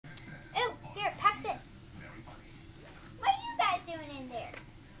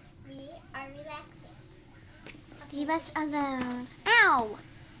Leave us alone. Ow!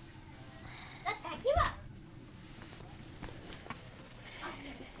 Let's back you up.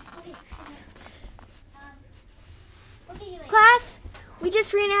 Okay. Class, we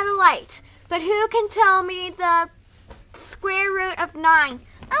just ran out of lights, but who can tell me the square root of 9?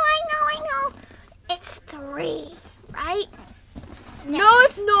 Oh, I know. It's 3, right? No,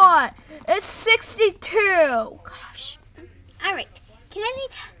 it's not. It's 62. Gosh. All right.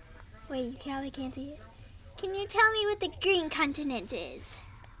 Wait, you probably can't see this. Can you tell me what the green continent is?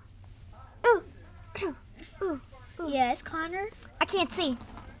 Ooh. Yes, Connor? I can't see.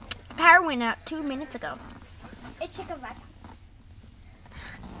 Power went out 2 minutes ago. It's Czechoslovakia.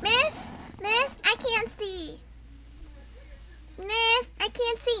 Miss, I can't see. Miss, I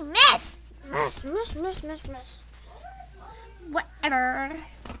can't see. Miss. Miss. Whatever.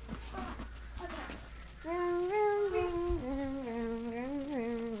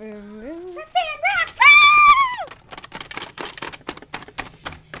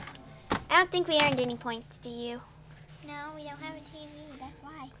 I don't think we earned any points, do you? No, we don't have a TV. That's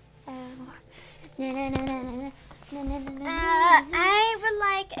why. I would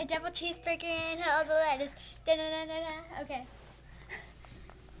like a double cheeseburger and all the lettuce. Okay.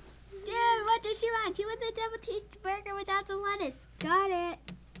 Dude, what does she want? She wants a double cheeseburger without the lettuce. Got it.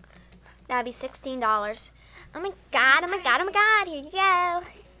 That'd be $16. Oh my god. Here you go.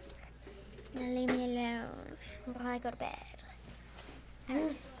 Now leave me alone while I go to bed.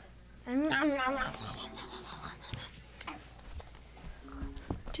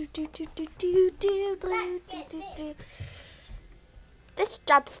 This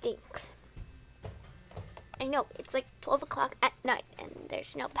job stinks. I know, it's like 12 o'clock at night and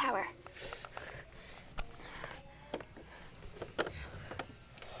there's no power.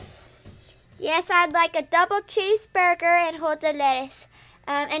 Yes, I'd like a double cheeseburger and hold the lettuce.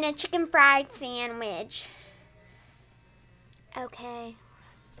 And a chicken fried sandwich. Okay.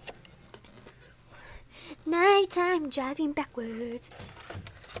 Nighttime driving backwards.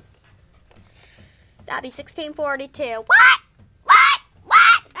 That'd be 1642. What?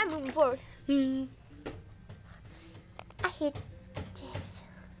 I'm moving forward. I hit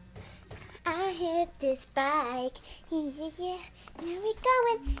this bike. Yeah. Now we're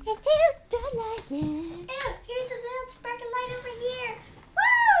going into the night. Ew, here's a little sparkle light over here. Woo!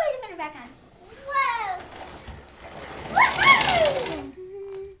 Put it back on. Whoa! Woohoo!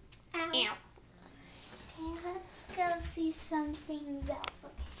 Ow. Okay, let's go see some things else.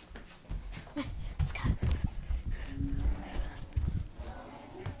 Okay. Let's go.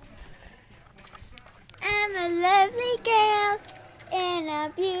 I'm a lovely girl in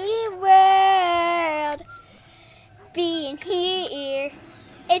a beauty world. Being here,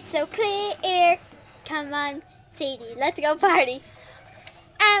 it's so clear. Come on, Sadie, let's go party.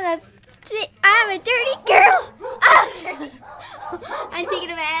 I'm a dirty girl. Oh, dirty. I'm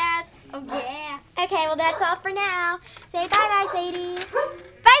taking a bath. Oh yeah. Okay, well that's all for now. Say bye-bye, Sadie.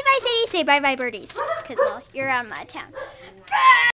 Bye-bye, Sadie. Say bye-bye, birdies. Because, well, you're out of my town. Bye!